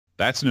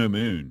That's no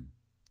moon.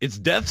 It's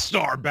Death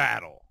Star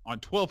Battle on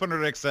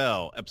 1200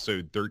 XL,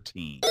 episode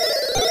 13.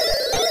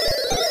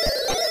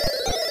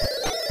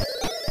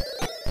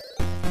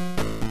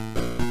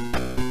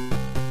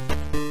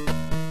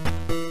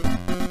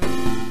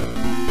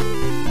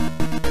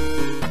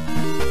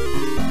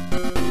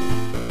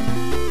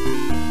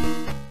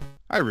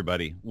 Hi,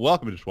 everybody.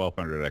 Welcome to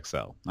 1200 XL.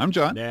 I'm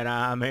John. And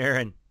I'm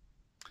Aaron.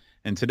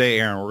 And today,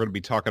 Aaron, we're going to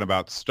be talking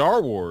about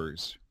Star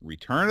Wars,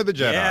 Return of the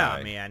Jedi. Yeah,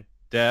 man.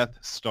 Death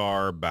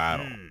Star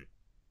Battle.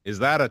 Is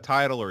that a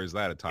title or is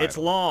that a title? It's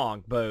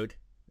long, Bode.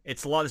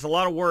 It's long. There's a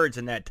lot of words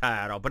in that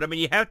title. But, I mean,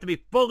 you have to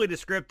be fully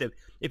descriptive.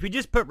 If you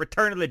just put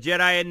Return of the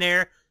Jedi in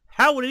there,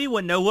 how would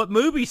anyone know what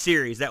movie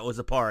series that was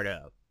a part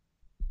of?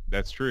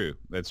 That's true.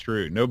 That's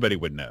true. Nobody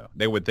would know.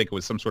 They would think it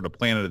was some sort of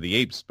Planet of the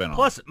Apes spinoff.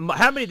 Plus,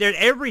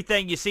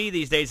 everything you see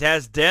these days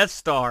has Death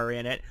Star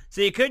in it. So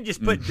you couldn't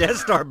just put Death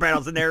Star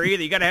battles in there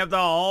either. You got to have the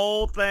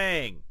whole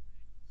thing.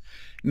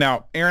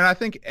 Now, Aaron, I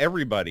think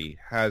everybody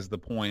has the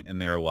point in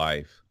their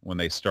life when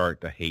they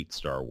start to hate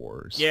Star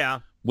Wars.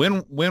 Yeah.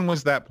 When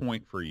was that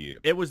point for you?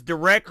 It was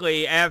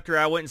directly after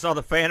I went and saw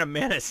The Phantom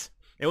Menace.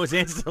 It was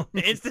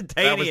instantaneous.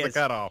 That was the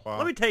cutoff, huh?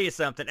 Let me tell you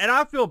something. And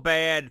I feel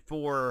bad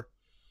for...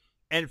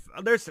 And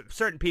there's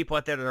certain people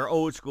out there that are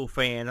old school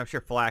fans. I'm sure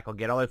Flack will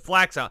get all it.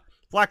 Flack's a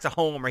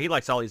homer. He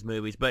likes all these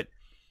movies. But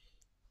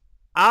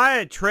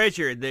I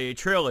treasured the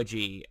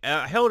trilogy,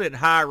 held it in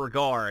high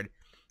regard.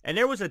 And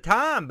there was a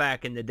time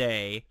back in the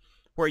day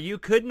where you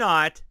could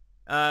not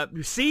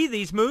see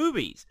these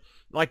movies.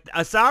 Like,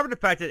 aside from the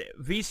fact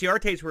that VCR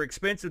tapes were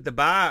expensive to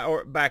buy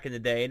or back in the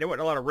day, and there weren't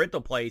a lot of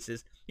rental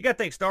places. You got to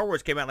think Star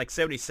Wars came out in like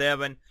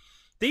 77.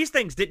 These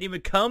things didn't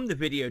even come to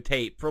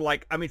videotape for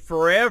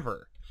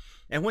forever.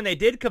 And when they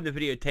did come to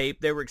videotape,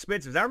 they were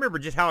expensive. I remember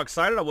just how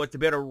excited I was to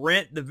be able to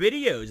rent the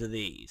videos of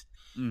these.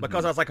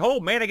 Because I was like, oh,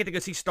 man, I get to go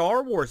see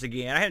Star Wars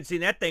again. I hadn't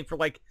seen that thing for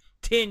like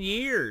 10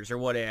 years or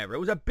whatever. It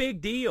was a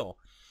big deal.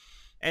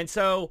 And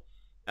so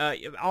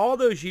all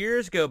those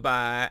years go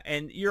by,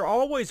 and you're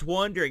always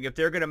wondering if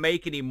they're going to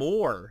make any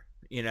more,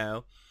 you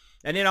know.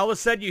 And then all of a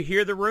sudden you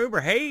hear the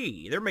rumor,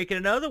 hey, they're making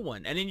another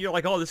one. And then you're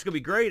like, oh, this is going to be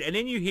great. And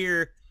then you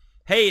hear,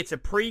 hey, it's a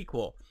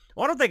prequel.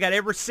 Well, I don't think I'd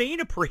ever seen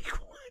a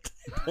prequel.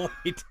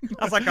 Point.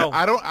 I was like, oh,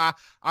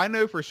 I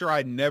know for sure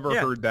I never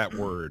heard that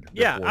word.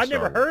 Yeah, I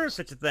never heard of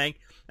such a thing.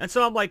 And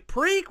so I'm like,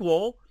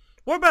 prequel?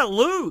 What about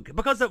Luke?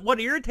 Because what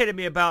irritated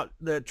me about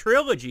the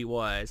trilogy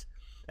was,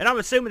 and I'm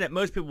assuming that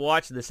most people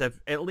watching this have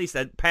at least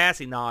a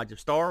passing knowledge of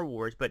Star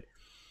Wars, but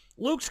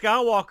Luke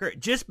Skywalker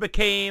just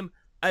became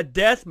a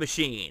death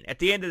machine at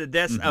the end of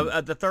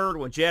the third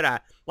one, Jedi.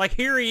 Like,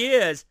 here he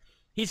is.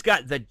 He's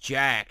got the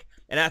jack.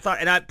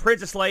 And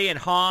Princess Leia and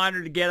Han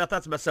are together. I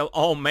thought to myself,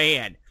 oh,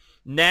 man.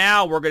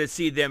 Now we're going to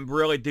see them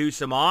really do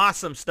some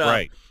awesome stuff.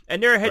 Right.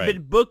 And there had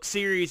been book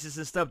series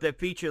and stuff that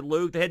featured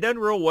Luke that had done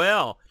real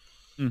well.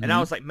 And I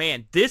was like,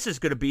 man, this is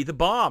going to be the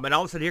bomb. And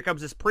all of a sudden, here comes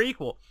this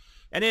prequel.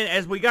 And then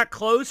as we got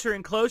closer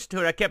and closer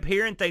to it, I kept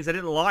hearing things I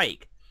didn't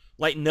like.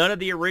 Like, none of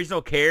the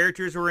original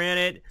characters were in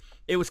it.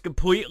 It was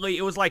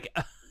like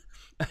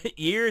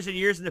years and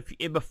years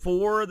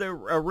before the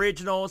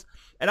originals.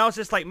 And I was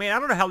just like, man, I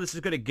don't know how this is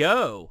going to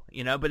go,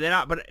 you know. But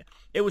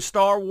it was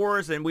Star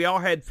Wars, and we all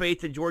had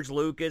faith in George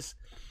Lucas.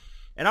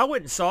 And I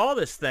went and saw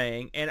this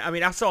thing, and I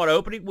mean, I saw it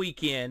opening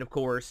weekend, of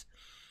course,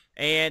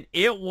 and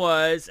it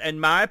was, in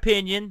my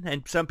opinion,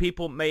 and some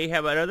people may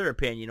have another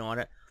opinion on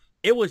it,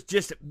 it was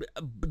just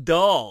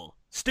dull,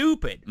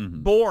 stupid,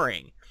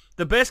 boring.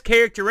 The best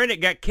character in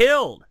it got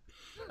killed,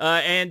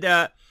 and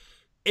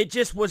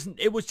it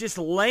was just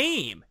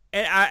lame.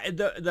 And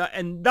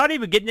and not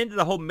even getting into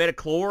the whole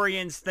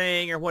midichlorians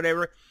thing or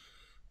whatever.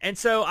 And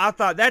so I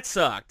thought, that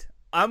sucked.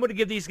 I'm going to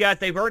give these guys,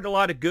 they've earned a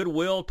lot of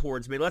goodwill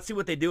towards me. Let's see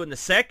what they do in the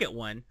second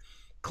one,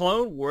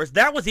 Clone Wars.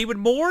 That was even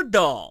more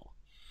dull.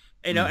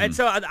 You know, and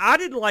so I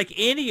didn't like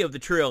any of the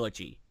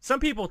trilogy.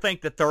 Some people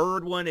think the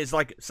third one is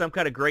like some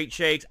kind of great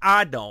shakes.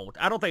 I don't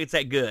think it's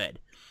that good.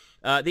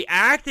 The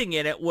acting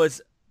in it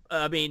was,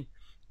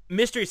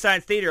 Mystery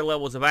Science Theater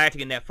levels of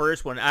acting in that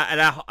first one.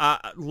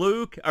 Anakin,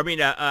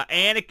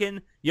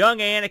 young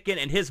Anakin,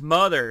 and his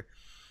mother,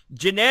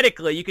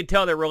 genetically, you can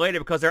tell they're related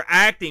because their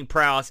acting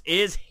prowess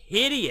is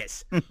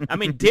hideous. I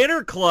mean,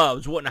 dinner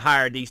clubs wouldn't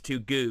hire these two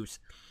goofs.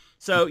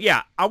 So,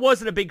 yeah, I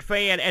wasn't a big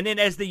fan. And then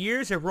as the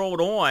years have rolled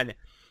on,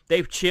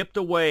 they've chipped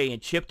away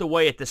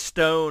at the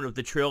stone of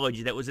the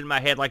trilogy that was in my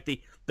head, like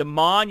the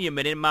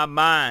monument in my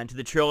mind to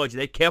the trilogy.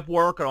 They kept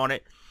working on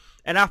it.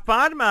 And I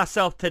find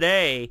myself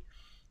today...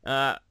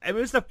 it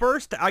was the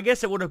first, I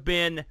guess it would have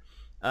been,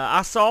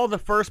 I saw the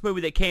first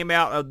movie that came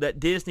out that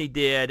Disney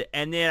did,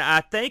 and then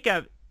I think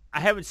I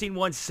haven't seen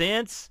one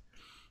since.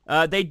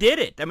 They did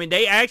it. I mean,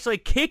 they actually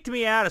kicked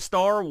me out of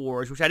Star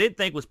Wars, which I didn't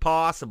think was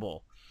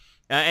possible.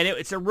 And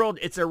it's a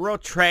real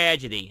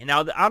tragedy. And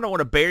now, I don't want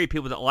to bury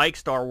people that like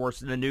Star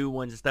Wars and the new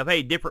ones and stuff.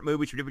 Hey, different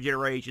movies for different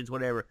generations,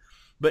 whatever.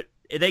 But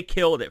they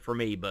killed it for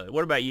me, Bud.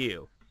 What about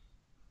you?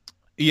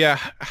 Yeah,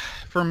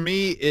 for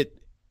me,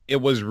 it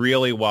was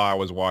really while I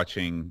was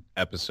watching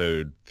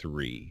episode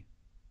 3,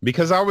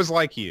 because I was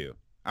like you.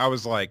 I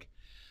was like,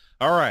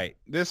 All right.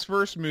 This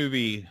first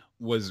movie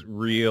was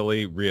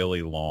really,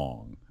 really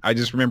long. I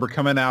just remember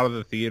coming out of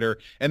the theater,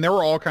 and there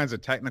were all kinds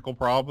of technical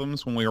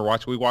problems when we were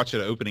watching. We watched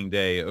it opening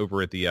day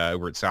over at the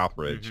over at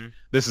Southridge. Mm-hmm.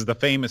 This is the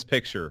famous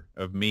picture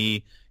of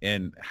me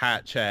and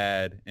Hat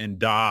Chad and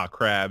Da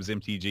Krabs,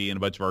 MTG, and a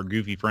bunch of our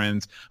goofy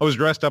friends. I was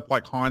dressed up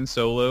like Han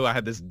Solo. I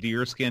had this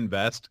deerskin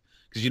vest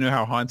because you know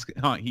how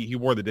he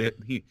wore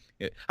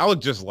I look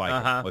just like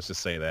him, let's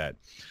just say that.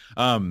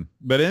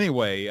 But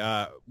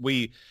anyway,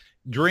 we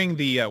during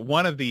the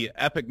one of the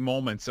epic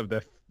moments of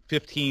the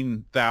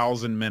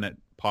 15,000 minute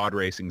pod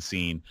racing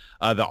scene,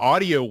 the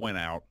audio went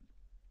out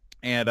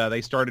and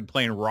they started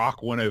playing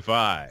Rock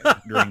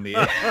 105 during the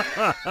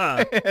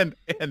and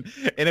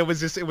it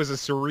was a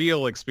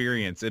surreal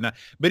experience. And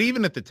but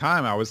even at the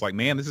time I was like,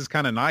 man, this is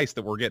kind of nice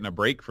that we're getting a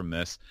break from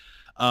this.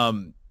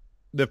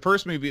 The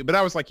first movie, but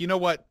I was like, you know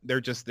what?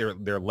 They're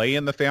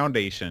laying the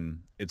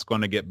foundation. It's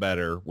going to get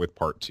better with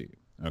part 2.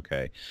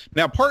 Okay.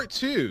 Now, part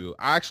 2,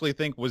 I actually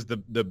think was the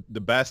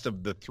best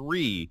of the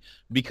 3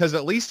 because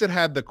at least it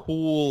had the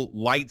cool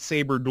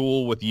lightsaber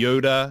duel with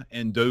Yoda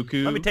and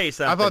Dooku. Let me tell you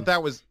something. I thought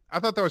that was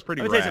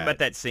pretty rad. Let me tell you something about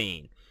that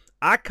scene.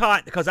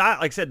 Because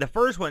like I said, the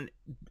first one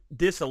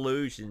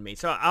disillusioned me.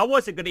 So I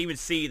wasn't going to even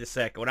see the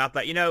second one. I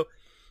thought,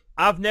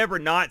 I've never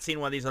not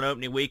seen one of these on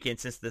opening weekend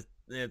since the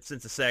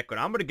second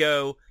one. I'm going to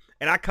go,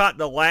 and I caught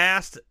the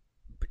last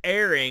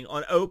airing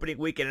on opening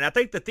weekend, and I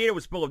think the theater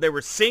was full of, there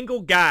were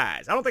single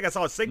guys. I don't think I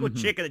saw a single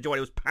chick in the joint.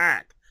 It was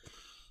packed.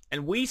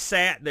 And we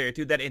sat there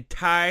through that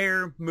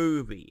entire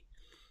movie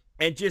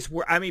and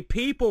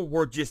people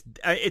were just,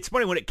 it's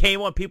funny when it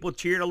came on, people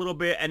cheered a little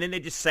bit, and then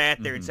they just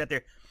sat there and sat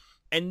there,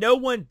 and no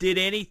one did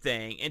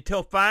anything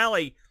until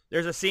finally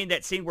there's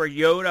that scene where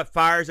Yoda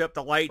fires up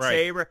the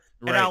lightsaber,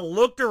 and I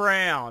looked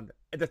around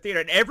at the theater,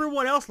 and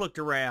everyone else looked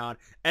around,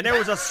 and there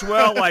was a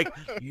swell like,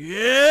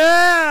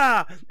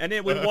 yeah! And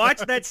then we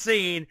watched that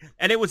scene,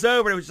 and it was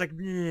over, and it was just like,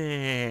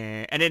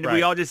 yeah. And then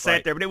we all just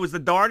sat there, but it was the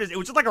darndest, it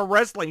was just like a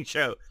wrestling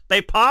show.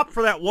 They popped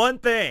for that one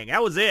thing.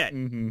 That was it.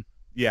 Mm-hmm.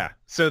 Yeah.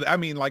 So, I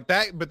mean, like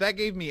that, but that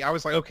gave me, I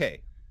was like,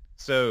 okay,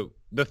 so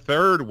the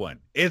third one,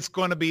 it's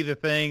going to be the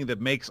thing that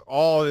makes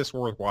all this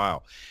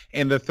worthwhile.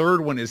 And the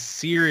third one is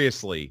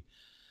seriously,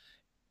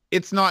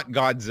 it's not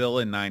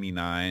Godzilla in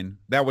 99.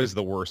 That was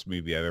the worst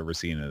movie I've ever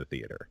seen in the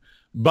theater.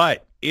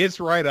 But it's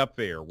right up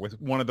there with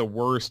one of the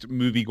worst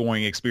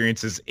movie-going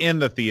experiences in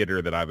the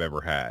theater that I've ever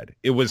had.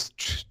 It was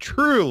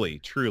truly,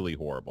 truly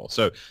horrible.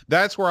 So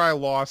that's where I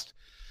lost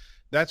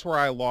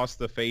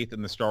the faith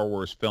in the Star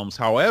Wars films.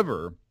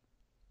 However,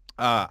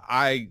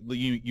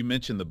 you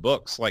mentioned the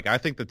books. Like, I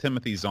think the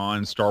Timothy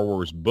Zahn Star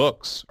Wars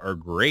books are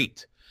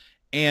great.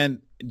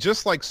 And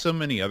just like so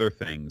many other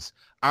things,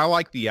 I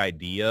like the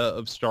idea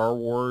of Star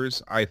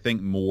Wars, I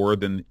think, more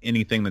than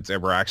anything that's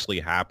ever actually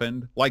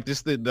happened. Like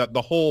just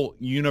the whole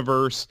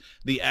universe,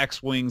 the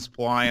X-Wings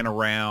flying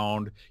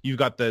around, you've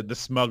got the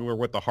smuggler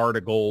with the heart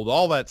of gold,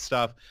 all that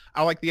stuff.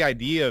 I like the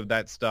idea of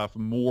that stuff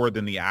more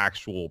than the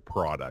actual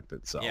product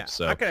itself. Yeah,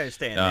 so I can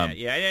understand that.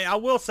 Yeah, I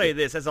will say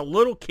this. As a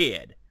little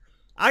kid,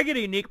 I get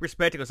a unique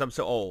perspective because I'm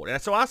so old.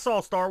 And so I saw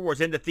Star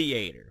Wars in the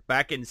theater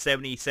back in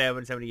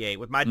 77, 78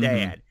 with my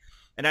dad.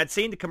 And I'd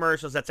seen the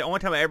commercials. That's the only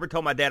time I ever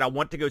told my dad I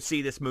want to go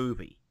see this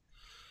movie.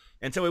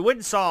 And so we went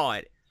and saw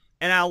it.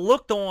 And I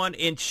looked on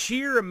in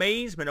sheer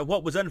amazement of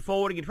what was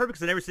unfolding in front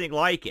because I'd never seen anything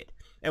like it.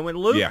 And when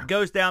Luke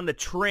goes down the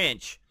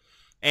trench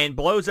and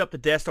blows up the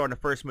Death Star in the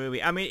first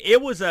movie, I mean, it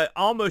was a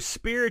almost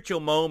spiritual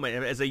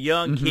moment as a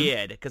young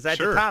kid. Because at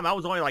the time, I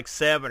was only like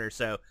 7 or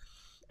so.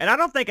 And I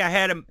don't think I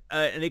had an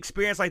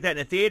experience like that in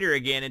the theater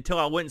again until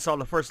I went and saw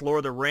the first Lord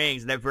of the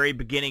Rings in that very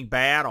beginning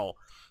battle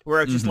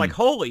where it was just like,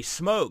 holy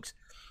smokes.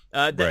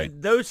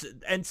 Those,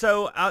 and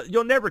so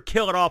you'll never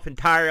kill it off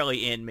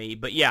entirely in me,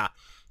 but yeah.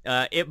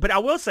 But I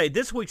will say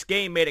this week's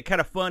game made it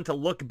kind of fun to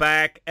look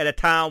back at a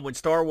time when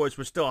Star Wars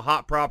was still a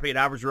hot property and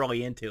I was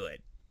really into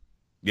it.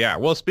 Yeah,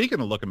 well, speaking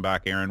of looking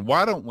back, Aaron,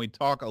 why don't we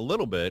talk a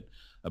little bit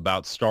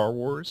about Star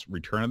Wars,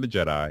 Return of the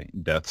Jedi,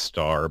 Death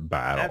Star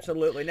Battle?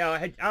 Absolutely. Now,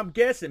 I'm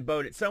guessing,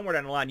 Bo, that somewhere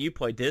down the line you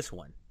played this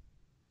one.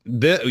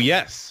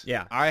 Yes.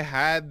 Yeah. I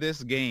had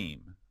this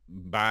game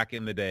back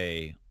in the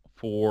day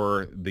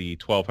for the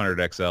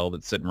 1200 XL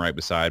that's sitting right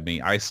beside me.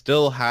 I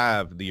still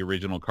have the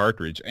original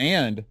cartridge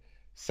and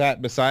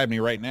sat beside me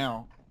right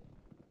now.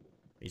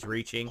 He's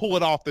reaching. Pull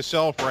it off the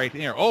shelf right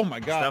here. Oh my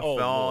God.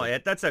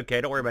 That's okay.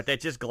 Don't worry about that.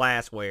 Just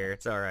glassware.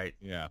 It's all right.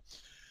 Yeah.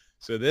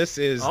 So this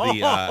is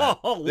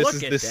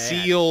the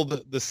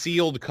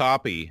sealed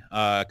copy.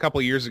 A couple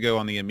of years ago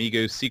on the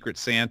Amigo Secret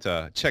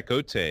Santa,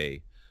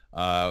 Chakotay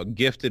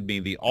gifted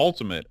me the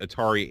ultimate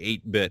Atari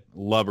 8-bit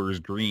lover's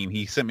dream.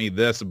 He sent me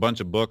this, a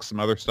bunch of books, some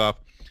other stuff,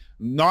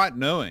 not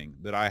knowing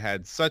that I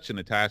had such an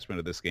attachment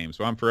to this game.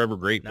 So I'm forever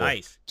grateful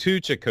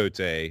to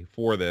Chakotay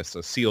for this,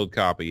 a sealed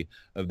copy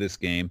of this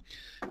game.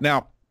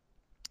 Now,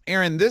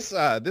 Aaron, this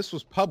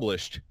was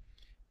published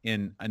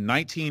in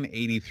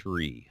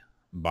 1983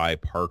 by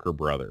Parker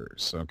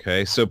Brothers.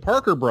 Okay, so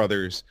Parker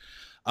Brothers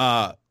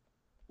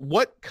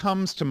what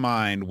comes to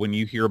mind when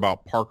you hear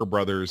about Parker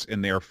Brothers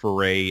and their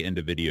foray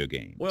into video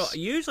games? Well,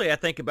 usually I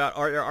think about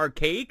our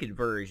arcade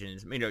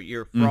conversions,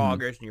 your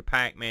Froggers and your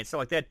Pac-Man, stuff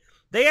like that.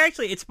 They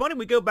actually, it's funny,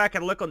 we go back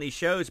and look on these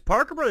shows,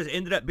 Parker Brothers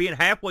ended up being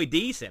halfway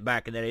decent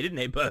back in the day, didn't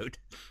they, Boat?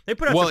 They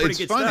put out some pretty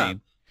good stuff. Well, it's funny,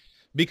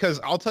 because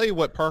I'll tell you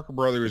what Parker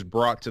Brothers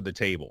brought to the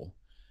table.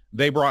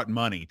 They brought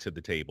money to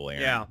the table,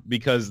 Aaron. Yeah.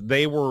 Because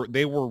they were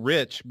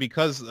rich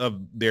because of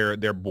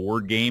their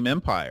board game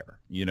empire.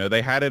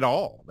 They had it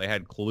all. They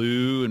had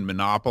Clue and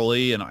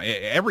Monopoly and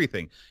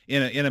everything.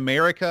 In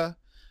America,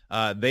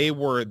 they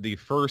were the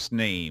first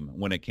name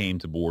when it came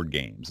to board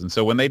games. And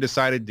so when they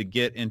decided to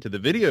get into the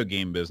video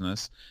game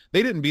business,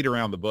 they didn't beat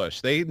around the bush.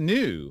 They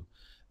knew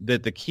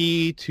that the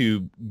key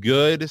to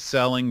good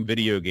selling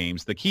video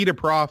games, the key to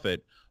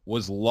profit,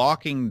 was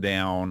locking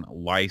down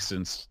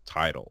licensed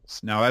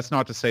titles. Now, that's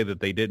not to say that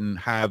they didn't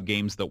have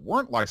games that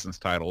weren't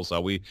licensed titles.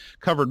 We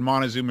covered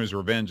Montezuma's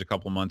Revenge a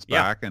couple months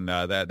back, and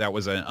that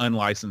was an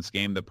unlicensed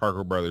game that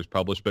Parker Brothers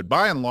published. But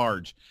by and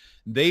large,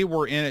 they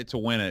were in it to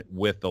win it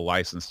with the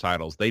licensed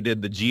titles. They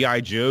did the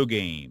G.I. Joe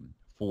game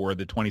for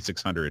the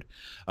 2600.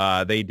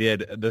 They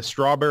did the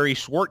Strawberry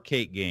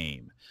Shortcake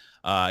game.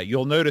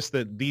 You'll notice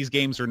that these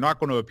games are not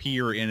going to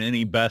appear in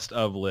any best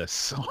of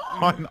lists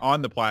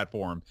on the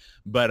platform,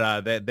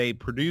 but that they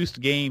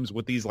produced games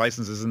with these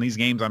licenses, and these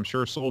games I'm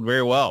sure sold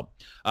very well.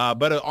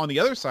 But on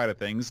the other side of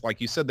things, like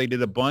you said, they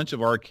did a bunch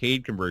of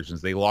arcade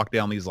conversions. They locked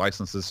down these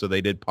licenses, so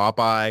they did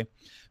Popeye,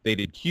 they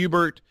did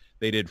Q*bert,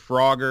 they did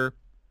Frogger,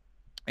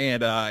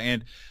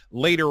 and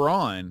later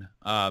on,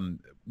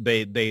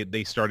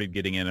 they started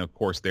getting in, of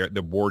course, the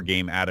board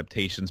game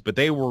adaptations, but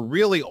they were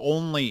really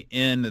only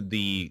in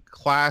the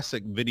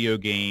classic video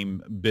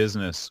game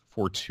business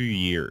for 2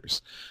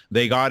 years.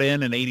 They got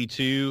in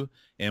 '82,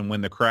 and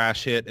when the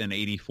crash hit in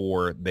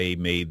 '84, they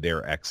made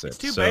their exit. It's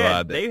too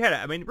bad. They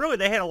had,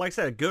 they had, like I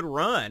said, a good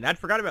run. I'd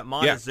forgot about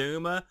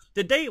Montezuma.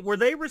 Yeah. Were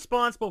they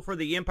responsible for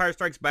the Empire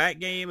Strikes Back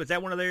game? Is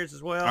that one of theirs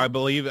as well? I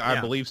believe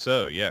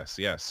so. Yes.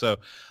 So,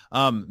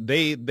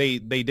 they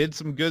did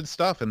some good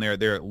stuff in their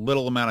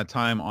little amount of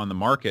time on the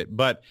market,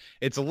 but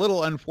it's a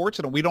little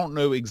unfortunate. We don't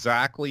know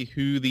exactly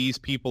who these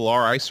people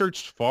are. I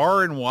searched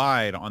far and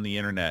wide on the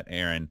internet,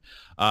 Aaron,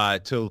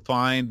 to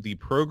find the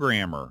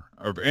programmer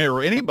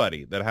or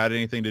anybody that had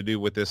anything to do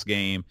with this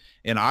game,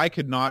 and I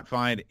could not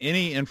find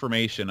any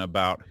information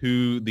about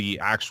who the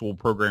actual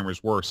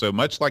programmers were. So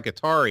much like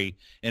Atari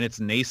in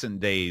its nascent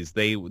days,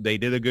 they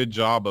did a good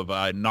job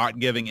of not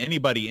giving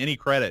anybody any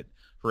credit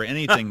for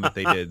anything that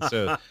they did.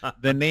 So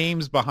the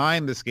names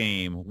behind this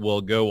game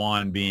will go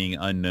on being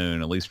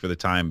unknown, at least for the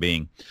time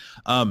being.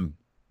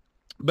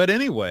 But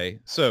anyway,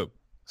 so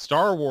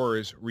Star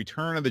Wars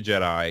Return of the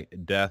Jedi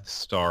Death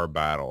Star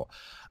Battle.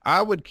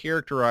 I would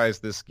characterize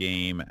this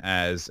game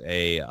as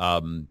a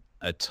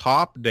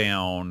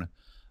top-down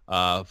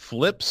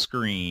flip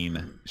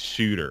screen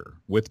shooter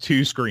with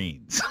two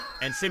screens.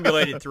 And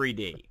simulated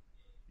 3D.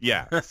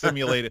 Yeah,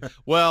 simulated.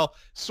 Well,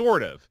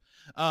 sort of.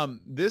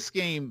 This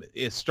game,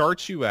 it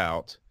starts you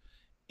out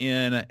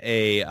in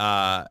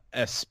a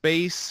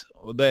space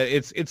that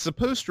it's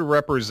supposed to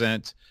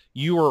represent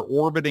you are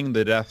orbiting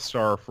the Death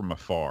Star from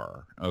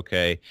afar,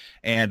 okay?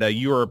 And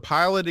you are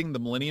piloting the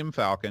Millennium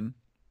Falcon,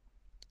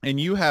 and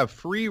you have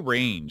free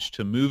range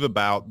to move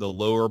about the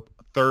lower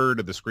third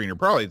of the screen, or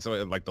probably it's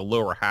like the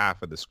lower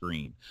half of the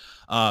screen.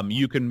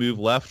 You can move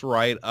left,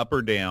 right, up,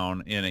 or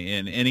down in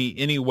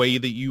any way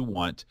that you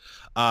want.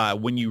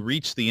 When you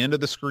reach the end of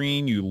the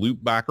screen, you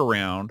loop back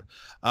around,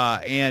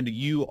 and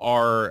you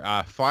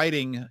are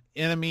fighting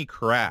enemy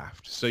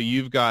craft. So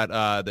you've got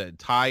the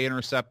TIE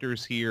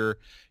interceptors here.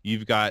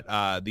 You've got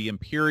the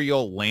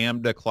Imperial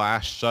Lambda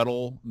class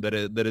shuttle that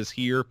is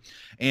here,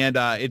 and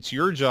it's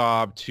your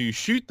job to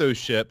shoot those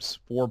ships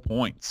for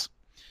points.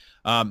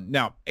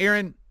 Now,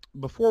 Aaron,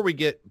 before we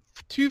get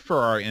too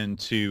far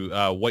into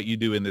what you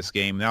do in this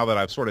game, now that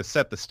I've sort of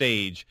set the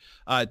stage,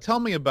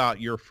 tell me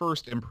about your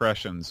first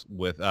impressions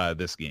with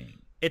this game.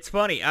 It's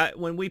funny.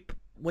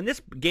 When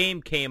this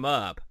game came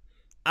up,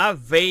 I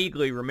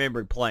vaguely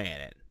remembered playing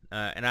it,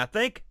 and I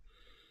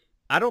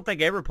don't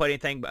think I ever played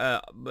anything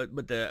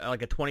but the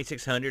like a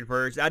 2600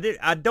 version.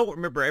 I don't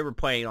remember ever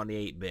playing on the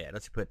 8-bit.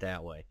 Let's put it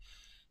that way.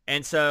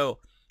 And so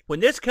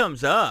when this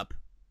comes up,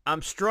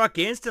 I'm struck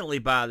instantly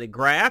by the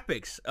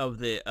graphics of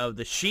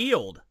the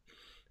shield.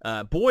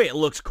 Boy, it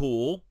looks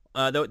cool.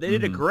 They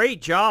did a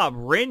great job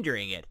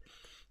rendering it.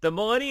 The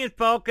Millennium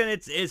Falcon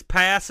is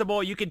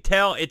passable. You can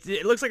tell it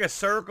looks like a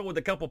circle with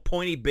a couple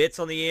pointy bits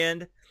on the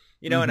end,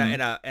 and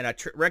a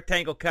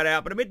rectangle cut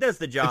out. But I mean, it does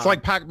the job. It's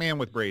like Pac-Man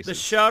with braces. The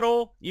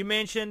shuttle you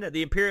mentioned,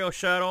 the Imperial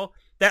shuttle,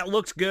 that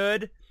looks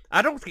good.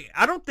 I don't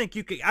think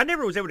you can. I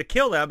never was able to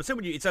kill that. I'm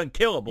assuming it's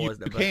unkillable,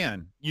 isn't it? You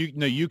can.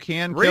 You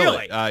can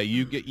really? kill it.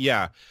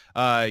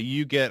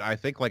 You get I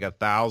think like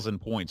 1,000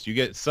 points. You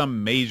get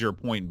some major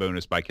point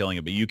bonus by killing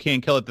it, but you can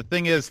kill it. The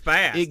thing is,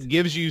 fast. It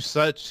gives you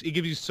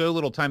so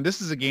little time.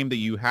 This is a game that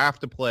you have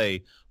to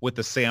play with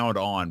the sound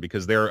on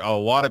because there are a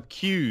lot of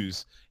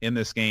cues in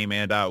this game,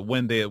 and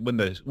when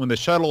the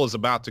shuttle is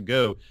about to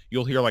go,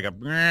 you'll hear like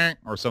a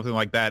or something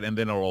like that, and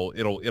then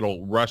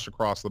it'll rush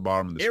across the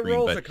bottom of the screen.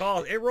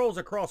 It rolls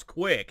across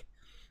quick,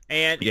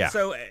 and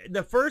so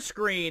the first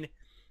screen,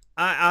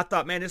 I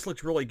thought, man, this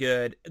looks really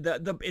good.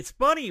 It's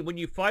funny when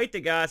you fight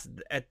the guys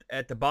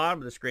at the bottom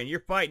of the screen.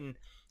 You're fighting.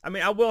 I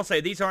mean, I will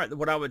say these aren't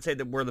what I would say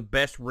that were the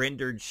best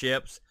rendered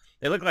ships.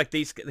 They look like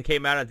they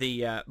came out of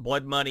the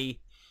Blood Money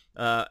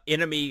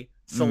enemy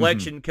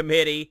selection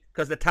committee,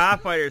 because the TIE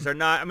fighters are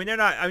not. I mean, they're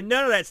not. I mean,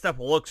 none of that stuff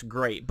looks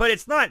great, but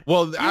it's not.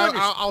 Well,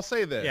 I'll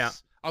say this. Yeah.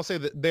 I'll say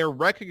that they're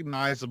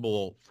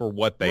recognizable for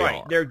what they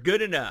are. They're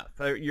good enough.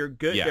 You're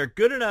good. Yeah. They're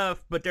good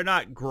enough, but they're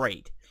not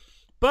great.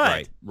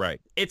 But right.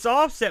 It's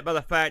offset by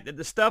the fact that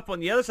the stuff on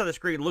the other side of the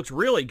screen looks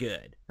really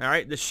good. All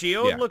right, the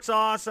shield looks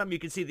awesome. You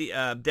can see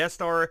the Death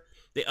Star,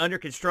 the under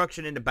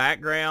construction in the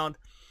background.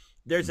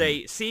 There's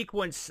a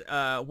sequence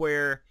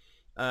where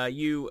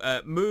you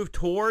move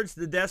towards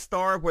the Death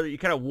Star, where you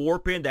kind of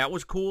warp in. That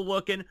was cool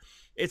looking.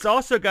 It's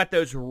also got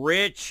those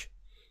rich,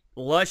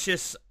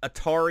 luscious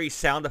Atari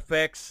sound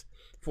effects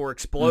for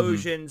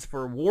explosions,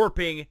 for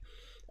warping.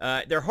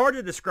 They're hard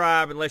to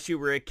describe unless you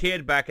were a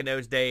kid back in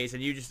those days,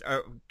 and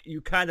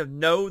you kind of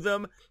know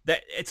them.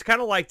 That it's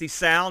kind of like the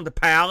sound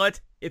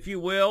palette, if you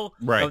will,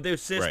 of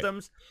those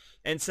systems.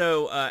 Right. And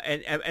so,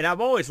 and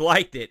I've always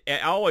liked it. I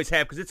always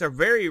have, because it's a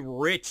very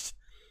rich,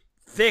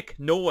 thick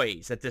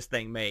noise that this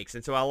thing makes,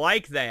 and so I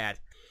like that.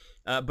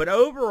 But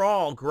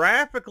overall,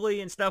 graphically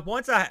and stuff,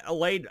 once I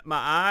laid my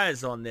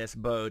eyes on this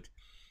boat,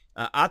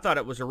 I thought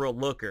it was a real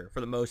looker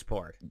for the most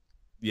part.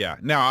 Yeah.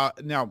 Now,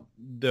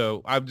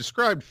 though, I've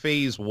described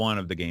phase 1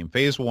 of the game.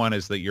 Phase 1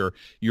 is that you're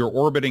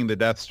orbiting the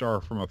Death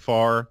Star from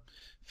afar.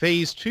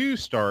 Phase 2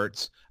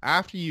 starts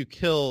after you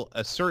kill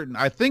a certain.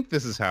 I think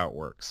this is how it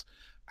works.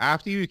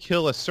 After you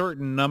kill a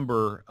certain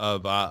number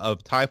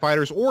of TIE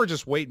fighters, or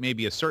just wait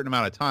maybe a certain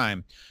amount of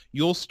time,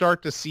 you'll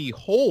start to see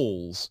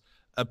holes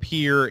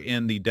appear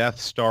in the Death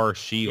Star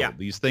shield. Yeah.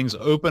 These things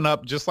open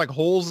up just like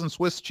holes in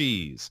Swiss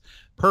cheese,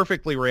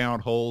 perfectly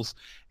round holes,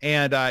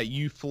 and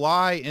you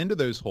fly into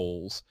those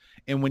holes.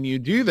 And when you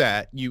do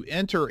that, you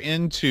enter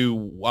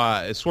into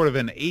sort of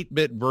an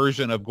 8-bit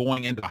version of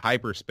going into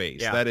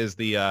hyperspace. Yeah. That is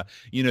the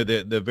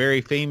the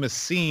very famous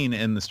scene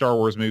in the Star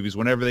Wars movies.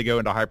 Whenever they go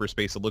into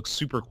hyperspace, it looks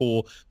super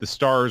cool. The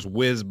stars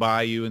whiz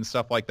by you and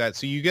stuff like that.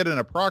 So you get an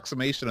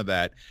approximation of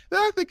that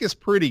I think is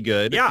pretty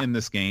good in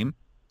this game.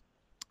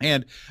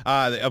 And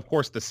of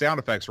course, the sound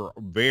effects were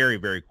very,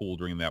 very cool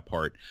during that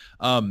part.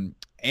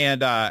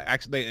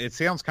 Actually, it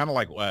sounds kind of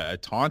like a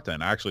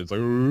Tauntaun. Actually, it's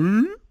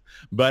like,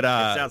 but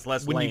it sounds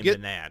less lame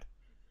than that.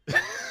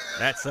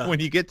 That's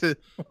when you get to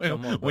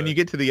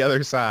the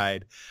other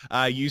side,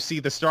 you see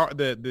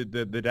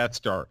the Death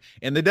Star,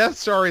 and the Death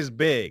Star is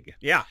big.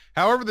 Yeah.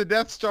 However, the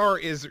Death Star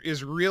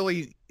is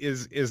really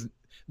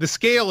the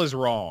scale is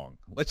wrong.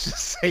 Let's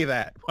just say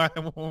that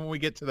when we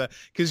get to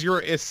because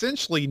you're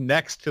essentially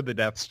next to the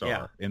Death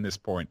Star in this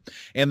point.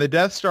 And the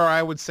Death Star,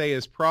 I would say,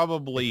 is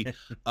probably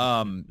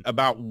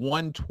about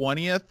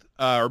 1/20th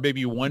or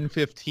maybe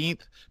 1/15th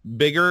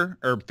bigger,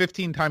 or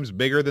 15 times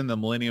bigger than the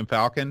Millennium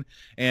Falcon.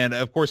 And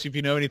of course, if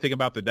you know anything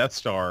about the Death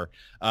Star,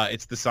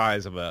 it's the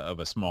size of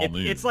a small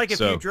moon. It's like if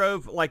you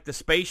drove like the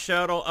space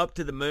shuttle up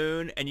to the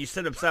moon and you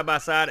set them side by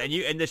side,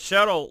 and the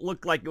shuttle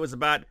looked like it was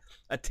about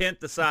 1/10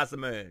 the size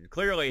of the moon.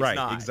 Clearly, it's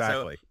not.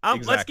 Exactly.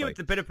 So let's give it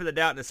the benefit of the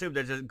doubt and assume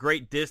there's a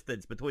great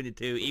distance between the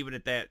two, even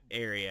at that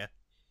area.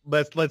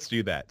 Let's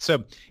do that.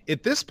 So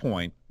at this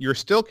point, you're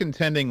still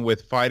contending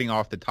with fighting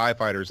off the TIE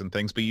fighters and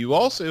things, but you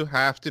also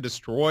have to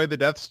destroy the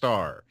Death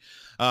Star.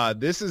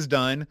 This is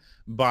done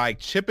by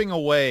chipping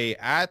away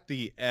at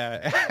the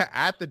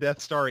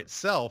Death Star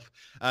itself,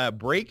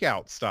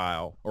 breakout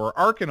style or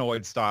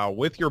Arkanoid style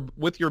with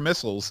your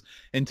missiles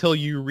until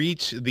you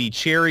reach the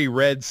cherry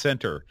red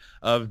center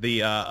of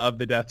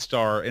the Death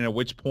Star, and at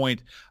which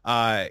point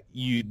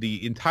the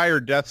entire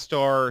Death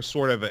Star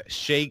sort of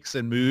shakes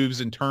and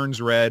moves and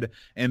turns red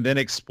and then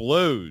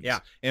explodes. Yeah.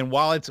 And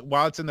while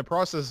it's in the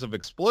process of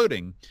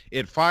exploding,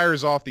 it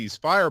fires off these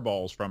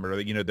fireballs from it, or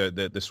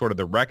the sort of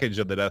the wreckage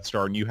of the Death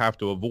Star, and you have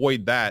to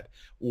avoid that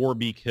or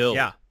be killed.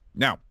 Yeah.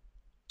 Now,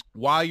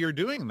 while you're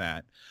doing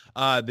that,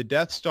 the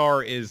Death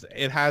Star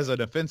has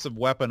an offensive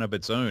weapon of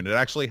its own. It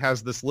actually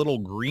has this little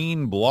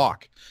green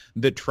block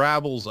that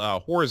travels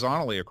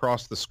horizontally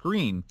across the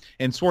screen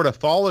and sort of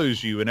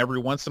follows you, and every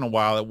once in a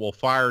while it will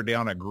fire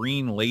down a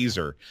green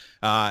laser.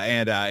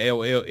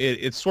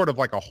 It's sort of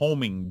like a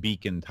homing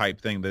beacon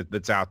type thing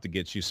that's out to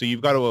get you. So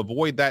you've got to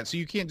avoid that. So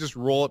you can't just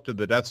roll up to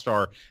the Death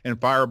Star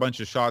and fire a bunch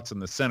of shots in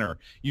the center.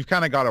 You've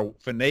kind of got to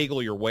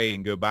finagle your way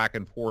and go back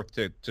and forth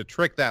to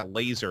trick that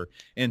laser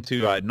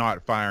into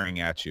not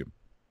firing at you.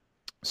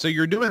 So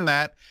you're doing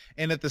that,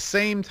 and at the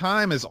same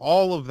time as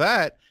all of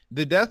that,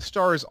 the Death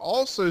Star is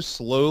also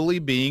slowly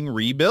being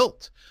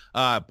rebuilt.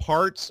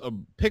 Parts of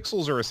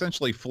pixels are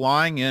essentially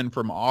flying in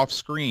from off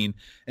screen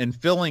and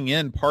filling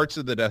in parts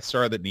of the Death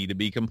Star that need to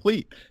be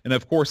complete. And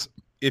of course,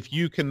 if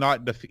you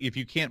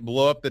can't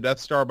blow up the Death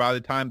Star by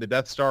the time the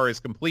Death Star is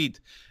complete,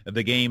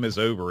 the game is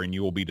over and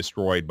you will be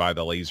destroyed by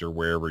the laser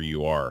wherever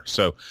you are.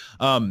 So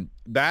and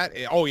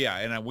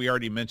we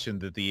already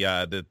mentioned that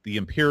the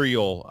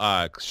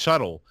Imperial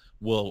shuttle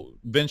will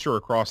venture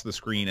across the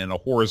screen in a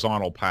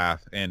horizontal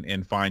path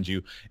and find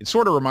you. It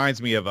sort of reminds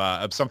me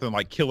of something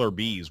like Killer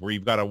Bees, where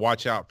you've got to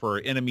watch out for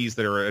enemies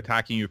that are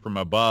attacking you from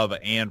above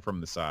and from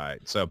the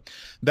side. So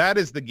that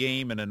is the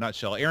game in a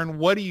nutshell. Aaron,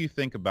 what do you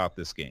think about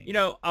this game? You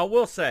know, I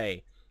will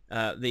say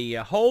the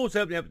holes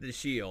opening up the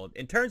shield,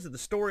 in terms of the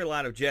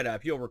storyline of Jedi,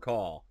 if you'll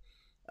recall,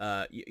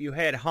 you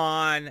had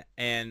Han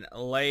and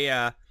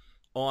Leia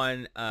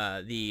on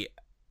the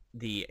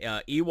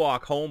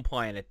Ewok home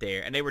planet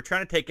there, and they were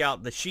trying to take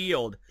out the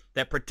shield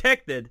that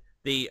protected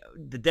the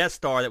Death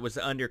Star that was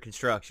under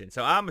construction.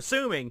 So I'm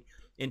assuming,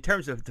 in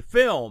terms of the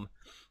film,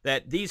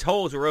 that these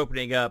holes were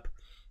opening up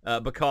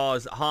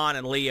because Han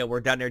and Leia were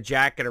down there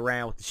jacking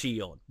around with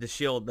the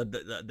shield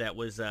that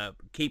was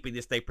keeping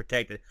this thing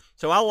protected.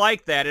 So I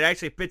like that. It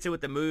actually fits in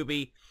with the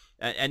movie,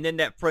 and then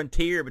that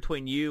frontier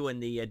between you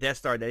and the Death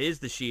Star that is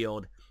the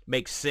shield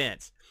makes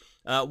sense.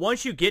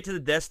 Once you get to the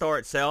Death Star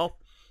itself,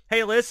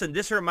 hey, listen,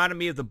 this reminded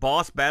me of the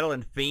boss battle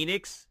in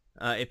Phoenix,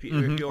 if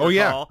you'll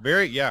recall.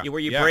 Where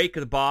you break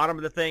the bottom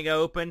of the thing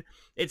open.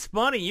 It's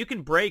funny, you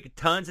can break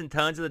tons and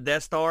tons of the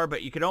Death Star,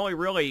 but you can only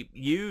really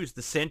use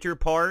the center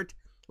part,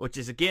 which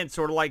is, again,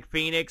 sort of like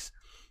Phoenix.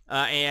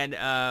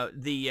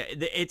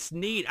 It's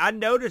neat. I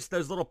noticed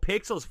those little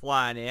pixels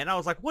flying in. I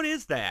was like, what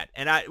is that?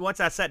 And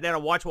once I sat down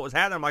and watched what was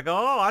happening, I'm like,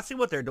 oh, I see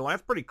what they're doing.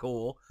 That's pretty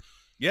cool.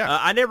 Yeah.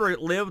 I never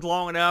lived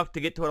long enough to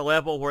get to a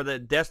level where the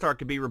Death Star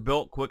could be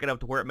rebuilt quick enough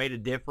to where it made a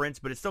difference,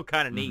 but it's still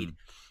kind of neat.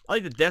 I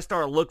think the Death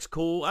Star looks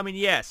cool. I mean,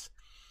 yes,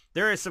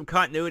 there is some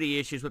continuity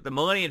issues with the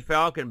Millennium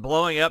Falcon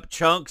blowing up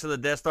chunks of the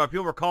Death Star. If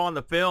you'll recall in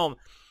the film,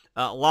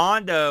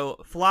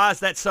 Londo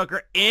flies that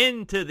sucker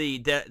into the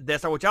Death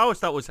Star, which I always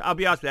thought was, I'll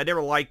be honest with you, I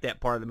never liked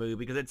that part of the movie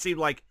because it seemed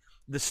like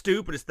the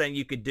stupidest thing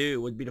you could do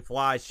would be to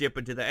fly a ship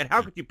into that. And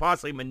how could you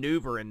possibly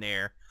maneuver in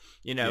there?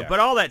 You know, But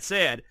all that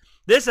said,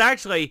 this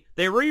actually,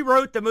 they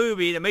rewrote the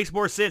movie. That makes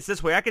more sense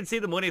this way. I can see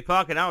the Millennium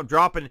Falcon out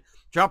dropping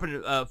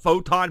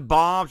photon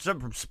bombs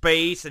something from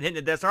space and hitting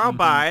the Death Star. I'll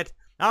buy it.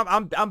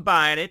 I'm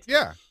buying it.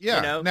 Yeah.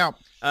 You know? Now,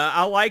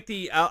 I like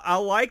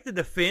the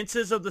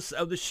defenses of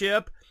the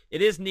ship.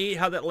 It is neat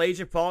how that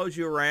laser follows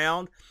you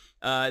around.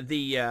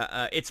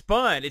 It's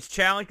fun. It's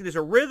challenging. There's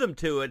a rhythm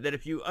to it that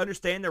if you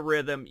understand the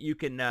rhythm, you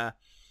can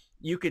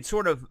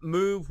sort of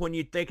move when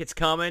you think it's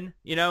coming.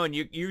 You know, and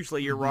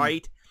usually you're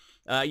right.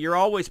 You're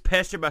always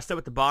pestered by stuff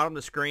at the bottom of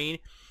the screen.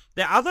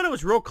 Now, I thought it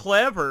was real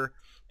clever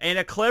and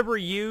a clever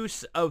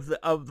use of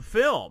the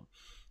film.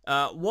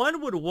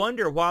 One would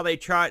wonder why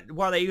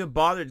they even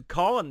bothered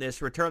calling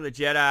this Return of the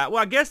Jedi.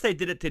 Well, I guess they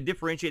did it to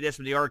differentiate this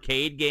from the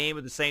arcade game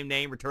with the same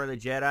name, Return of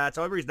the Jedi. It's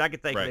the only reason I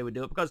could think they would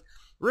do it, because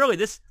really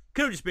this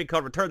could have just been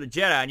called Return of the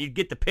Jedi, and you'd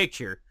get the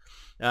picture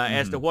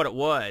as to what it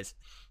was.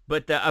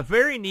 But a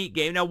very neat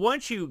game. Now,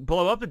 once you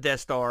blow up the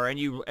Death Star and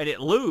it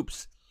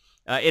loops,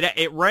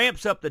 it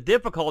ramps up the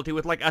difficulty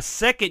with like a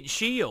second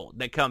shield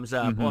that comes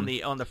up on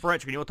the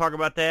front screen. You want to talk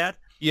about that?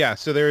 Yeah,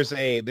 so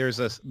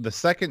the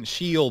second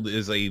shield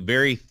is a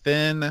very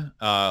thin,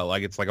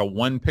 it's like a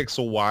 1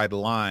 pixel wide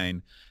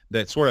line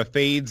that sort of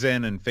fades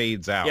in and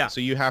fades out. Yeah. So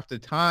you have to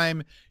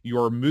time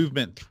your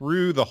movement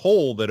through the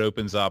hole that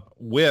opens up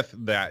with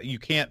that. You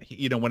can't,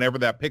 whenever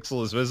that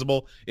pixel is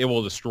visible, it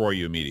will destroy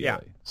you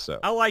immediately. Yeah. So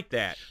I like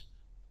that.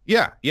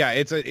 Yeah,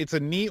 it's a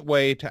neat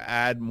way to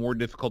add more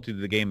difficulty to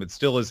the game that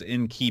still is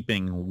in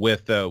keeping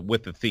with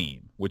the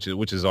theme, which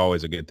is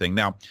always a good thing.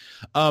 Now,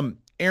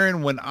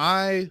 Aaron, when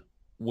I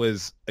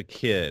was a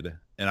kid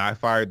and I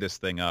fired this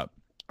thing up,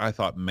 I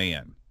thought,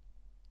 man,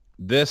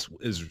 this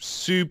is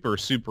super,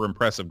 super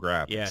impressive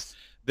graphics. Yes.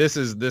 This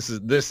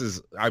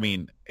is, I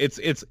mean,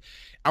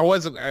 I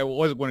wasn't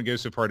going to go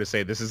so far to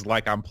say this is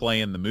like I'm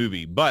playing the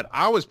movie, but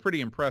I was pretty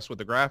impressed with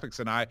the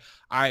graphics, and I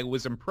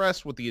was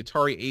impressed with the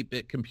Atari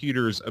 8-bit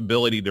computer's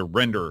ability to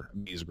render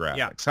these graphics.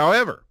 Yeah.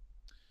 However,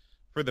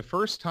 for the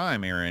first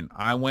time, Aaron,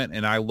 I went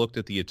and I looked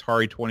at the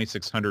Atari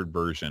 2600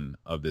 version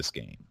of this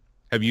game.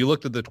 Have you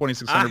looked at the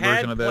 2600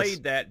 version of this? I had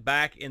played that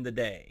back in the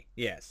day,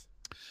 yes.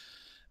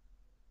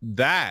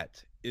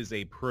 That is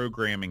a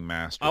programming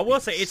masterpiece. I will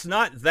say it's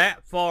not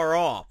that far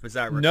off, as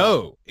I recall.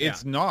 No,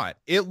 it's not.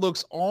 It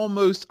looks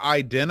almost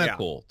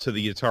identical to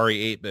the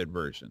Atari 8-bit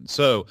version.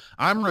 So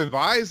I'm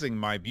revising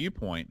my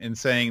viewpoint and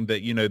saying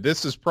that,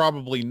 this is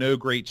probably no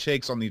great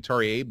shakes on the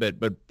Atari 8-bit,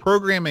 but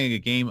programming a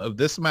game of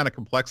this amount of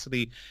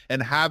complexity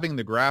and having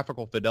the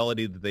graphical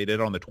fidelity that they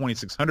did on the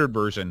 2600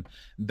 version,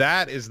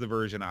 that is the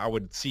version I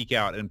would seek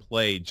out and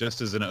play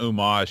just as an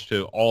homage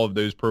to all of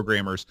those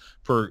programmers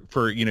for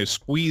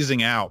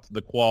squeezing out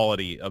the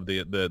quality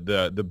quality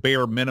of the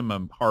bare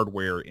minimum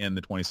hardware in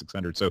the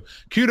 2600. So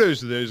kudos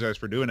to those guys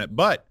for doing it.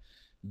 But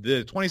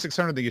the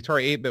 2600, the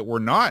Atari 8-bit were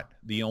not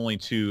the only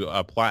two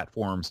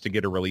platforms to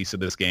get a release of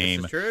this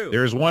game. This is true.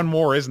 There's one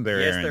more, isn't there,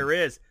 Yes, Aaron? there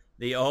is.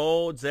 The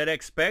old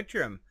ZX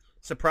Spectrum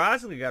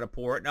surprisingly got a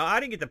port. Now, I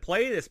didn't get to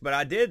play this, but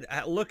I did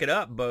look it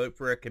up, Boat,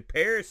 for a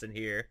comparison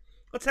here.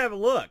 Let's have a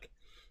look.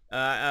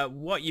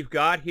 What you've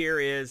got here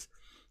is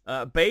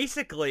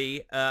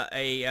basically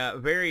a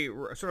very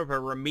sort of a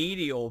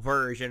remedial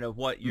version of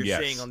what you're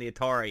seeing on the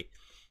Atari.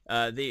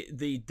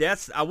 The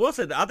Death, I will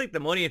say that I think the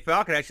Millennium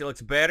Falcon actually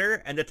looks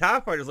better, and the TIE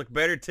Fighters look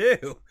better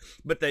too,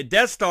 but the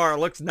Death Star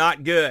looks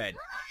not good.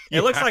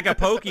 It looks like a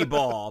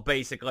Pokeball,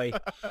 basically,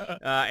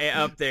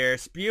 up there,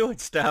 spewing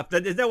stuff.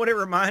 Is that what it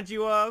reminds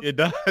you of? It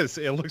does.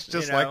 It looks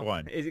just like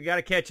one. You got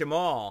to catch them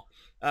all.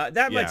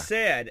 That much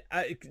said,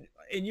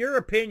 in your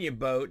opinion,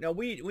 Boat, now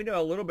we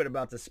know a little bit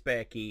about the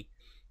Specky.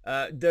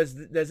 Does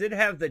it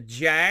have the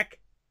jack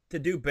to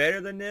do better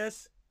than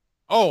this?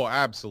 Oh,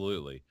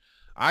 absolutely.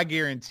 I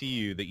guarantee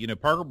you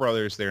that, Parker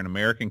Brothers, they're an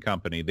American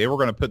company. They were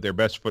going to put their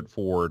best foot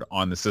forward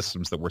on the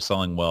systems that were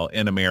selling well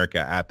in America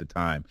at the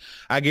time.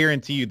 I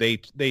guarantee you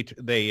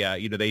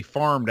they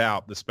farmed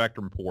out the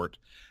Spectrum port,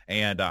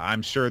 and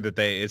I'm sure that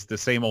it's the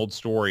same old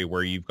story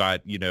where you've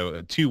got,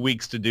 2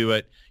 weeks to do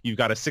it. You've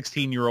got a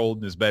 16-year-old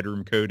in his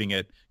bedroom coding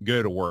it,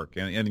 go to work.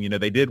 And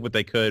they did what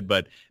they could,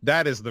 but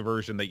that is the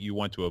version that you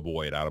want to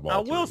avoid out of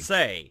all three. I will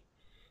say,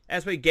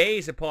 as we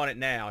gaze upon it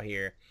now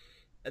here,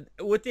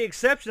 with the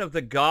exception of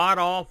the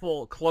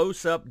god-awful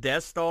close-up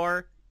Death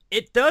Star,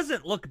 it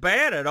doesn't look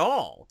bad at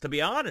all, to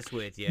be honest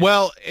with you.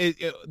 Well, I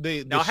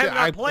have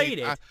not played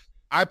it.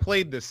 I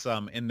played this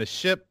and the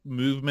ship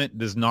movement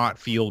does not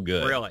feel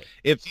good. Really?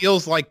 It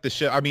feels like the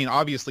ship,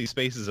 obviously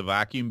space is a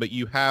vacuum, but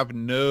you have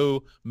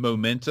no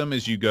momentum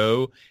as you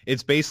go.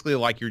 It's basically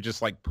like you're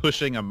just like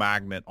pushing a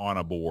magnet on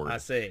a board. I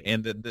see.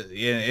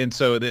 And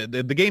so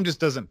the game just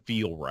doesn't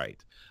feel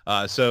right.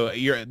 So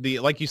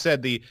like you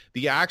said, the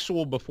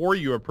actual, before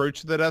you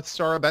approach the Death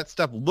Star, that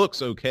stuff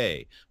looks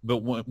okay. But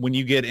when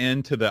you get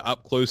into the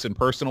up close and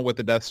personal with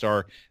the Death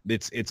Star,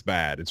 it's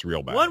bad. It's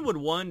real bad. One would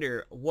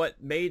wonder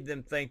what made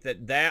them think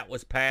that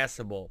was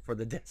passable for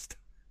the Death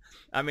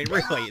Star.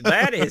 Really,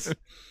 that is,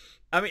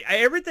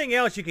 everything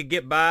else you could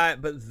get by,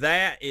 but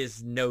that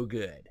is no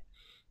good.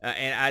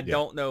 And I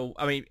don't know,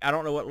 I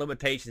don't know what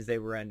limitations they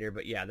were under,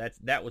 but yeah,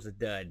 that was a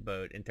dud,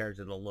 Boat, in terms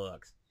of the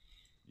looks.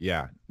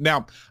 Yeah.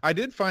 Now, I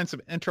did find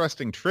some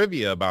interesting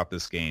trivia about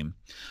this game.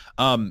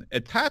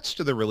 Attached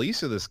to the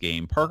release of this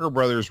game, Parker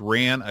Brothers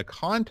ran a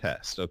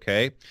contest,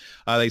 okay?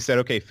 They said,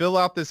 okay, fill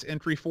out this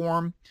entry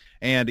form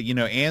and,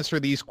 answer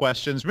these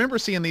questions. Remember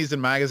seeing these in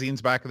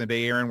magazines back in the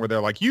day, Aaron, where they're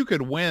like, you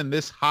could win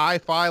this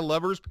Hi-Fi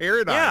Lover's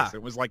Paradise. Yeah.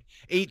 It was like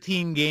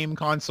 18 game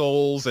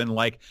consoles and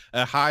like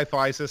a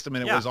Hi-Fi system,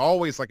 and it was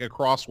always like a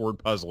crossword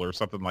puzzle or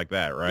something like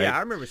that, right? Yeah, I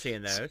remember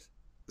seeing those.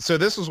 So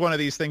this was one of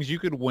these things. You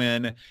could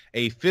win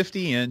a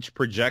 50-inch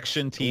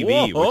projection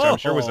TV, which I'm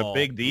sure was a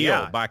big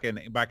deal back in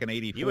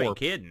 '84. You ain't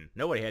kidding.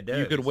 Nobody had those.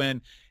 You could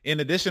win, in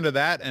addition to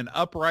that, an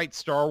upright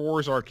Star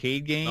Wars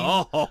arcade game.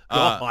 Oh,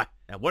 God.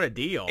 What a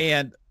deal.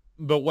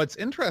 But what's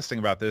interesting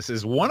about this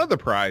is one of the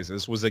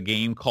prizes was a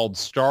game called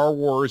Star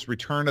Wars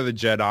Return of the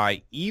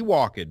Jedi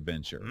Ewok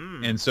Adventure.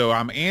 And so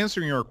I'm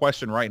answering your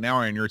question right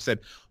now, and you said,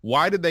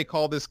 why did they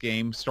call this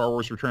game Star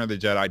Wars Return of the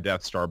Jedi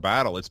Death Star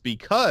Battle? It's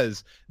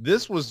because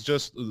this was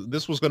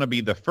going to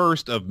be the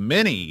first of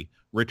many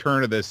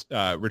Return of the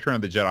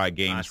Jedi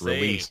games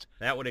released.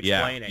 That would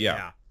explain it,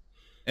 yeah.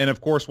 And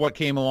of course, what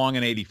came along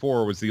in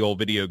 '84 was the old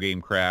video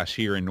game crash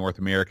here in North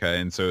America,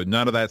 and so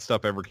none of that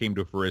stuff ever came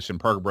to fruition.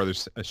 Parker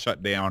Brothers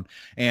shut down,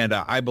 and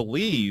I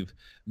believe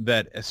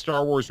that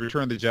Star Wars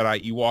Return of the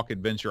Jedi Ewok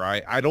Adventure,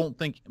 I don't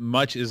think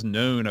much is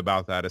known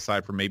about that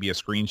aside from maybe a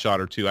screenshot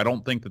or two. I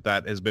don't think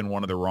that has been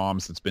one of the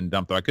ROMs that's been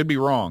dumped, though. I could be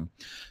wrong.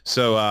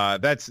 So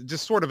that's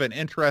just sort of an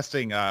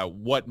interesting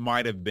what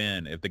might have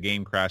been if the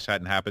game crash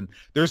hadn't happened.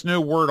 There's no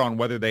word on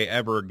whether they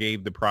ever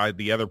gave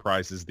the other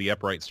prizes, the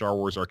upright Star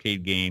Wars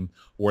arcade game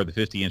or the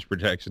 50-inch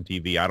projection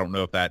TV. I don't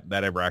know if that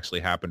ever actually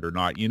happened or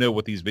not.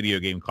 With these video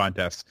game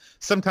contests,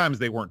 sometimes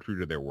they weren't true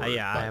to their word.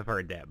 Yeah, I have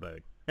heard that,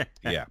 Bud.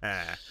 Yeah.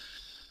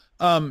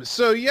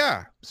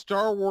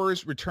 Star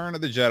Wars Return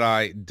of the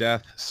Jedi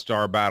Death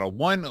Star Battle.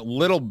 One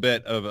little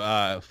bit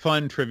of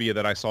fun trivia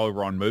that I saw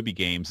over on Moby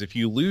Games. If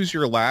you lose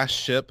your last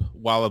ship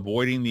while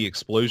avoiding the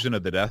explosion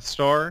of the Death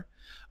Star,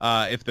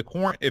 if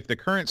the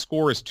current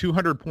score is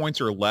 200 points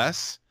or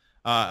less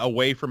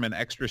away from an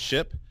extra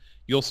ship,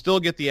 you'll still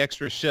get the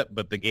extra ship,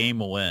 but the game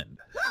will end.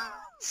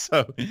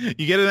 So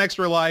you get an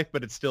extra life,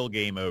 but it's still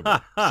game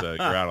over. So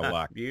you're out of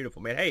luck.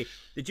 Beautiful, man. Hey,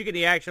 did you get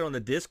any action on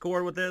the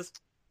Discord with this?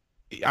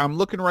 I'm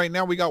looking right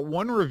now. We got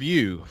one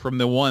review from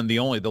the one, the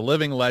only, the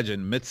living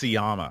legend,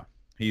 Mitsuyama.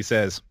 He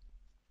says,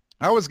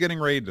 I was getting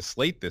ready to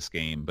slate this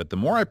game, but the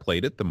more I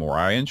played it, the more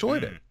I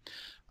enjoyed it.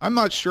 I'm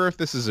not sure if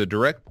this is a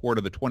direct port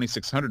of the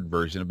 2600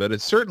 version, but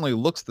it certainly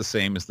looks the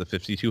same as the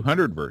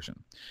 5200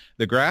 version.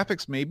 The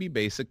graphics may be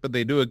basic, but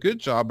they do a good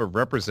job of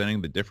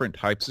representing the different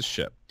types of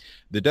ship.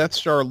 The Death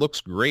Star looks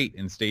great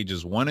in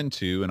stages 1 and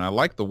 2, and I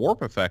like the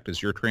warp effect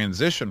as your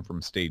transition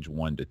from stage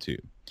 1 to 2.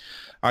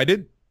 I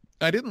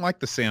didn't like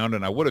the sound,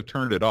 and I would have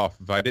turned it off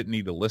if I didn't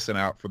need to listen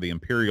out for the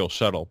Imperial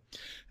shuttle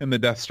and the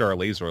Death Star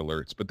laser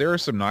alerts, but there are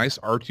some nice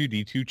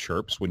R2-D2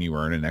 chirps when you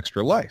earn an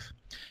extra life.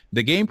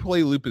 The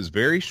gameplay loop is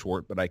very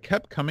short, but I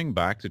kept coming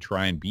back to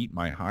try and beat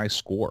my high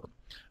score.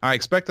 I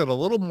expected a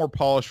little more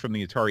polish from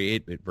the Atari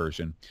 8-bit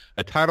version.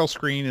 A title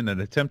screen and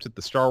an attempt at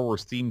the Star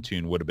Wars theme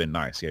tune would have been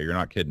nice. Yeah, you're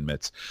not kidding,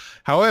 Mitz.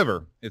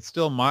 However, it's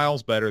still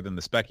miles better than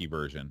the Specky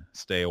version.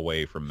 Stay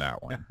away from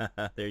that one.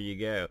 There you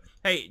go.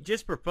 Hey,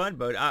 just for fun,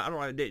 Bo, I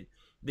don't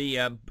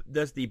know,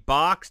 does the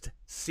boxed,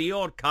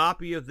 sealed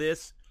copy of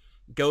this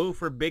go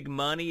for big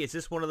money? Is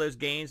this one of those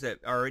games that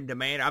are in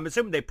demand? I'm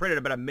assuming they printed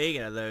about 1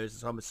 million of those,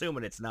 so I'm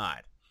assuming it's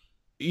not.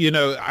 You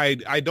know,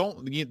 I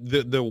don't,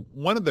 the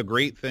one of the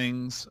great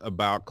things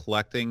about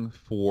collecting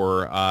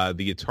for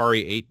the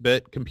Atari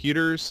 8-bit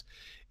computers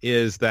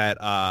is that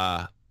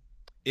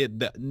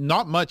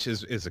not much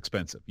is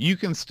expensive. You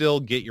can still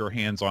get your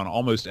hands on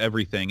almost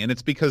everything, and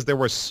it's because there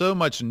was so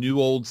much new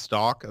old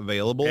stock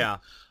available. Yeah.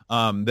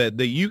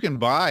 That you can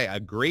buy a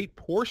great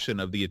portion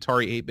of the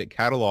Atari 8-bit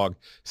catalog,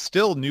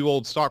 still new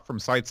old stock from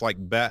sites like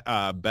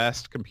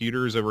Best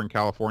Computers over in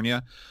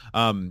California.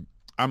 I'm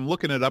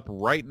looking it up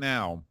right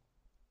now,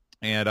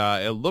 and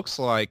it looks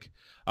like,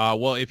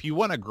 well, if you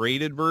want a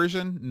graded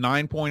version,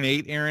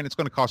 9.8, Aaron, it's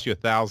going to cost you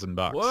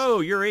 $1,000. Whoa,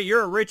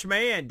 you're a rich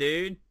man,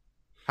 dude.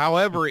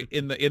 However,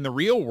 in the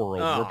real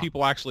world, Oh. where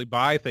people actually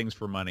buy things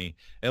for money,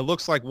 it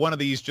looks like one of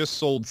these just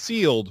sold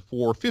sealed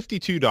for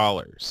 $52.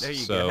 There you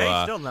So, go.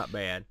 Hey, still not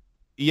bad.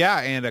 yeah,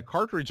 and a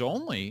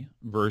cartridge-only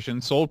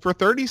version sold for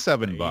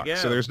 $37. There you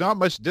So go. there's not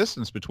much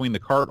distance between the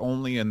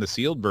cart-only and the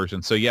sealed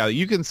version. So yeah,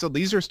 you can still,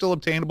 these are still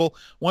obtainable.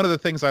 One of the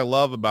things I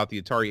love about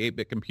the Atari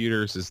 8-bit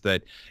computers is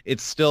that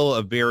it's still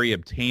a very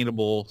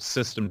obtainable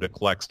system to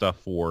collect stuff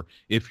for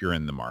if you're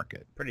in the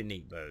market. Pretty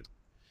neat, Bo.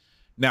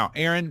 Now,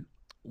 Aaron,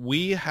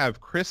 we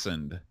have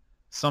christened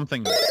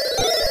something,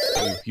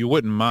 if you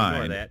wouldn't More of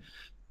mind, that.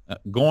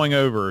 going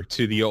over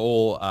to the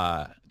old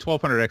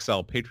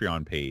 1200XL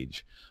Patreon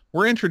page.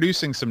 We're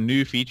introducing some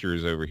new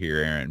features over here,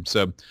 Aaron.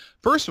 So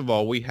first of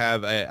all, we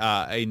have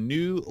a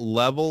new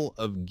level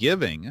of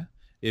giving.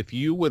 If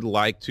you would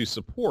like to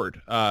support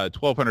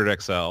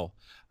 1200XL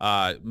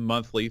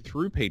monthly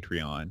through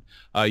Patreon,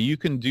 you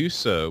can do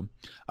so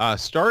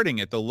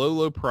starting at the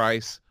low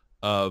price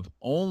of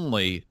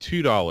only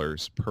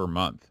 $2 per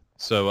month.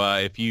 So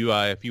if you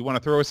want to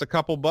throw us a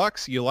couple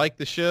bucks, you like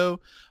the show,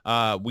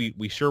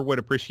 we sure would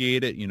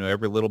appreciate it. You know,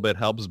 every little bit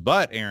helps.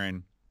 But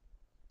Aaron,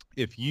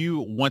 if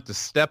you want to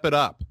step it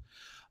up,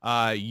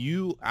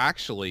 you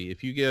actually,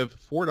 if you give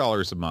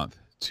 $4 a month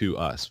to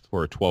us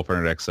for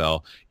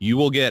 1200XL, you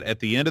will get, at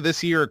the end of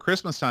this year at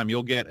Christmas time,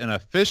 you'll get an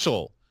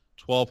official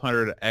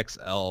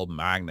 1200XL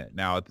magnet.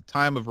 Now, at the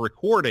time of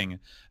recording,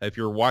 if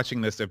you're watching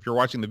this, if you're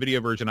watching the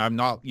video version, I've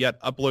not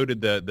yet uploaded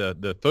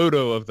the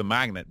photo of the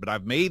magnet, but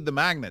I've made the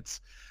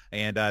magnets,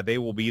 and they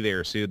will be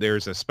there. So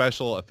there's a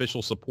special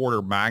official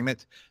supporter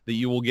magnet that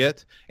you will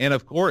get. And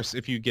of course,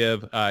 if you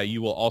give,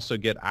 you will also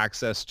get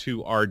access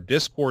to our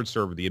Discord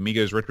server, the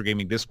Amigos Retro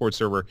Gaming Discord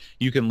server.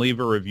 You can leave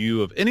a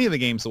review of any of the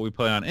games that we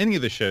play on any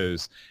of the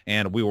shows,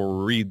 and we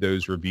will read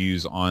those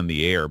reviews on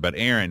the air. But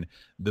Aaron,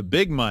 the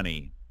big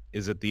money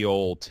is at the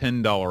old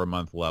 $10 a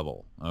month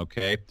level,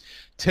 okay?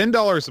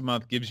 $10 a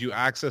month gives you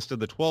access to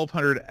the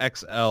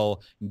 1200XL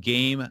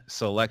Game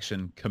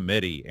Selection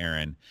Committee,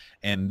 Aaron.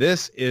 And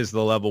this is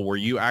the level where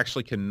you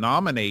actually can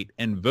nominate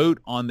and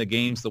vote on the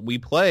games that we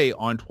play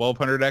on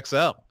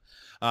 1200XL.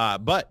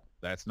 But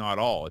that's not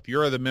all. If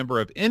you're the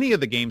member of any of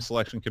the game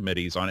selection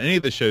committees on any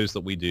of the shows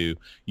that we do,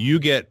 you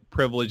get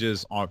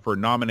privileges for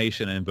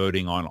nomination and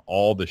voting on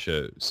all the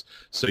shows.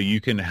 So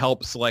you can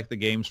help select the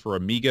games for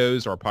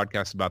Amigos, our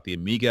podcast about the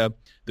Amiga,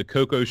 the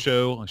Coco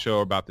Show, a show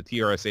about the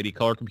TRS-80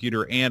 color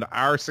computer, and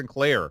our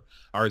Sinclair,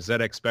 our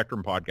ZX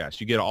Spectrum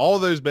podcast. You get all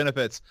of those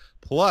benefits,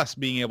 plus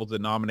being able to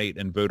nominate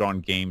and vote on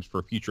games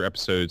for future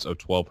episodes of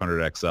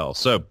 1200XL.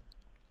 So,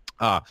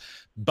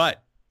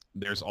 but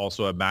there's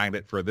also a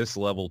magnet for this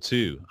level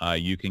too.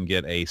 You can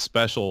get a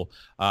special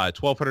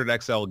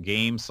 1200XL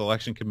Game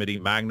Selection Committee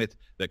magnet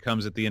that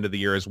comes at the end of the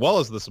year, as well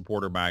as the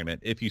supporter magnet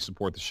if you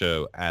support the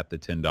show at the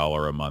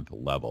 $10 a month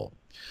level.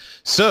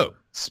 So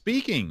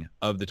speaking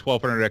of the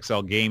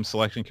 1200XL Game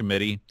Selection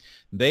Committee,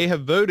 they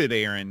have voted,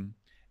 Aaron,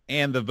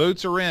 and the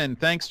votes are in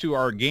thanks to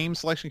our Game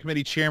Selection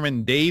Committee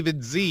Chairman,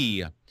 David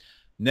Z.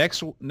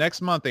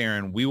 Next month,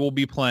 Aaron, we will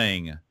be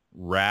playing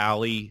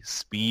Rally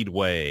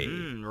Speedway.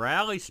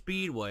 Rally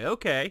Speedway.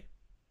 Okay.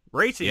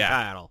 Racing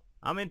title.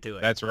 I'm into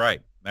it. That's right.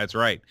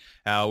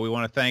 We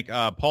want to thank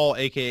Paul,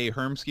 a.k.a.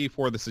 Hermsky,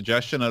 for the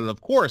suggestion. And,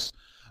 of course,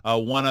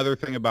 one other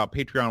thing about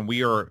Patreon,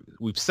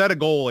 we've set a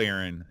goal,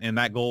 Aaron, and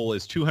that goal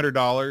is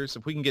 $200.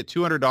 If we can get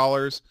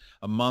 $200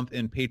 a month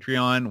in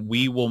Patreon,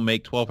 we will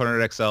make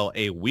 1200XL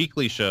a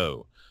weekly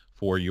show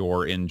for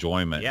your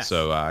enjoyment. Yes.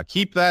 So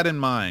keep that in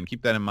mind.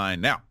 Keep that in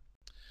mind. Now,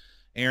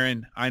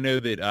 Aaron, I know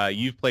that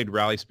you've played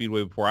Rally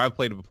Speedway before. I've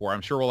played it before.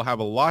 I'm sure we'll have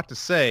a lot to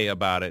say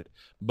about it.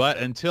 But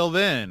until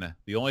then,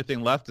 the only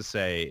thing left to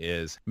say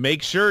is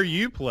make sure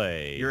you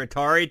play your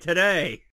Atari today.